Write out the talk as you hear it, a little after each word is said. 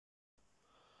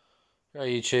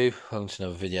Hey YouTube, welcome to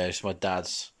another video. It's my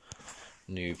dad's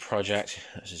new project.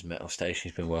 That's his metal station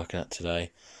he's been working at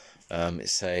today.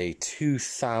 It's a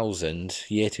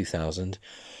year 2000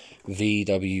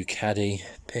 VW caddy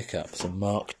pickup. It's a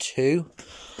Mk2.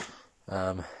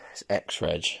 It's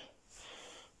X-Reg.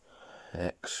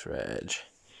 It's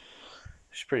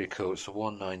pretty cool. It's a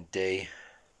 19D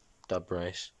dub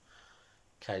race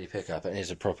caddy pickup. It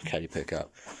is a proper caddy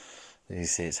pickup. As you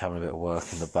see, it's having a bit of work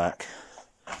in the back.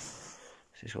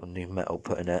 It's got new metal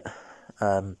put in it.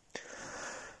 The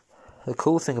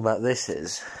cool thing about this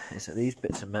is that these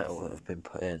bits of metal that have been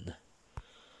put in,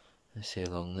 you see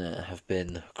along there, have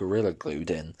been Gorilla Glued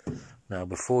in. Now,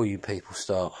 before you people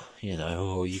start,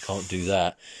 oh, you can't do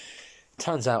that,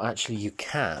 turns out actually you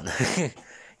can.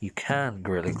 You can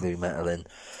Gorilla Glue metal in.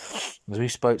 As we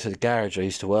spoke to the garage I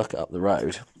used to work at up the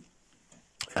road,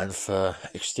 and for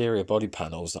exterior body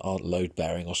panels that aren't load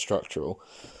bearing or structural,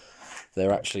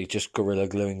 they're actually just Gorilla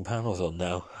Gluing panels on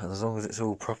now, and as long as it's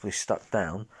all properly stuck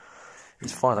down,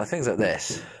 it's fine. Like things like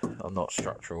this are not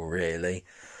structural really,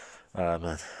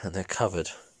 and they're covered.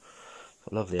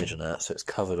 Got a lovely edge on that, so it's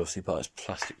covered obviously by its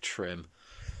plastic trim,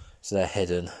 so they're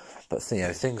hidden. But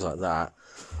things like that,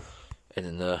 and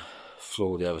in the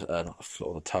floor, the other, not the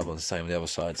floor, the tub on the same on the other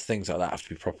side, things like that have to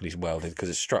be properly welded because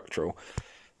it's structural.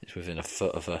 It's within a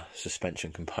foot of a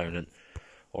suspension component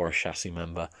or a chassis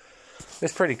member.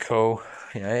 It's pretty cool,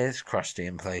 it's crusty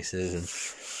in places, and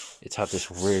it's had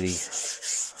this really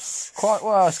it's quite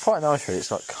nice really. It's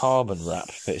like carbon wrap,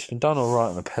 but it's been done alright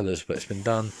on the pillars, but it's been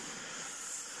done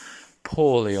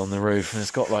poorly on the roof, and it's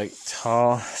got like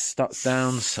tar stuck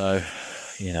down, so,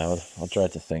 I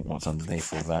dread to think what's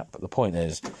underneath all that. But the point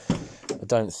is,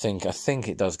 I think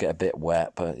it does get a bit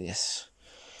wet, but yes,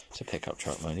 it's a pickup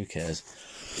truck, man, who cares?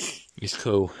 It's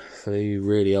cool. For the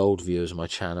really old viewers of my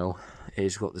channel,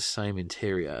 it's got the same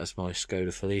interior as my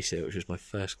Skoda Felicia, which was my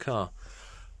first car.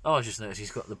 Oh, I just noticed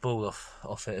he's got the ball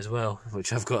off it as well,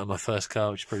 which I've got in my first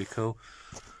car, which is pretty cool.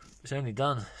 It's only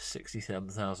done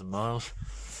 67,000 miles.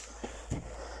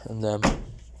 And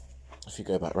if you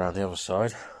go back around the other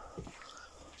side,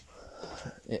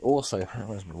 it also,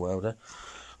 where's my welder?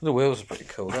 The wheels are pretty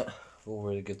cool, all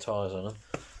really good tyres on them.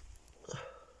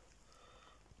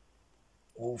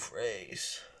 All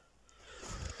threes.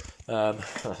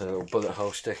 That's a little bullet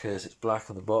hole stickers. It's black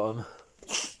on the bottom.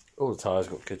 All the tyres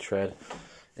got good tread.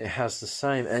 It has the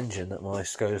same engine that my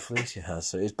Skoda Felicia has,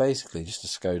 so it's basically just a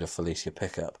Skoda Felicia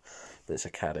pickup, but it's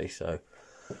a caddy. So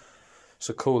it's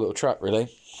a cool little truck,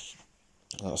 really.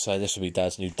 Like I say, this will be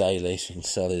Dad's new daily, so he can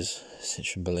sell his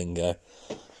Citroen Berlingo,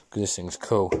 because this thing's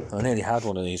cool. I nearly had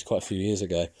one of these quite a few years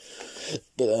ago,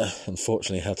 but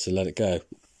unfortunately had to let it go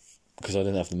because I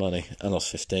didn't have the money, and I was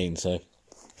 15, so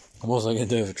what was I going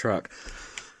to do with a truck?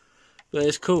 But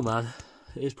it's cool, man.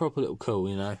 It's proper little cool,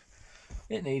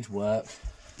 It needs work.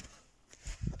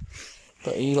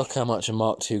 But you look how much a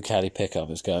Mk2 caddy pickup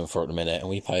is going for at the minute, and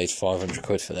we paid 500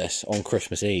 quid for this on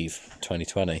Christmas Eve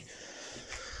 2020.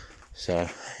 So,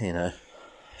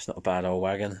 it's not a bad old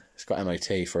wagon. It's got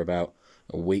MOT for about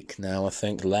a week now, I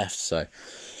think, left, so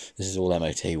this is all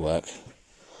MOT work.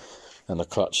 And the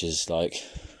clutch is like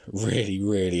really,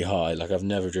 really high. Like, I've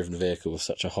never driven a vehicle with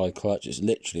such a high clutch. It's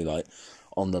literally like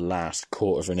on the last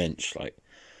quarter of an inch, like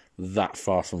that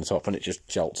far from the top, and it just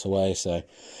jolts away. So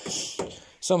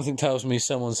something tells me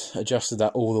someone's adjusted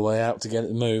that all the way out to get it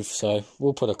to move. So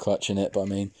we'll put a clutch in it, but I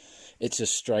mean, it's a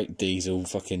straight diesel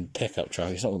fucking pickup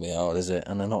truck. It's not gonna be hard, is it?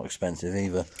 And they're not expensive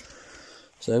either,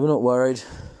 so we're not worried.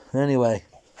 Anyway,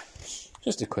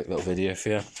 just a quick little video for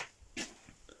you.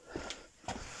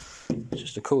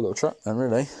 Just a cool little truck, and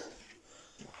really,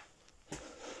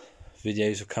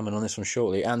 videos are coming on this one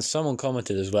shortly. And someone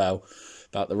commented as well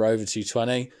about the Rover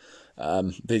 220.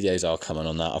 Videos are coming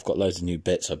on that. I've got loads of new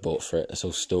bits I bought for it. It's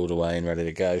all stored away and ready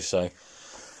to go. So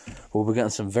we'll be getting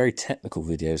some very technical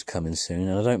videos coming soon,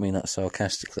 and I don't mean that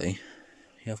sarcastically.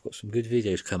 Yeah, I've got some good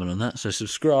videos coming on that. So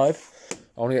subscribe.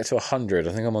 I want to get to 100.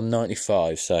 I think I'm on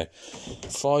 95. So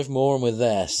 5 more and we're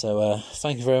there. So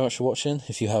thank you very much for watching,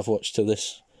 if you have watched till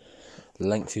this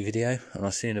lengthy video, and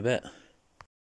I'll see you in a bit.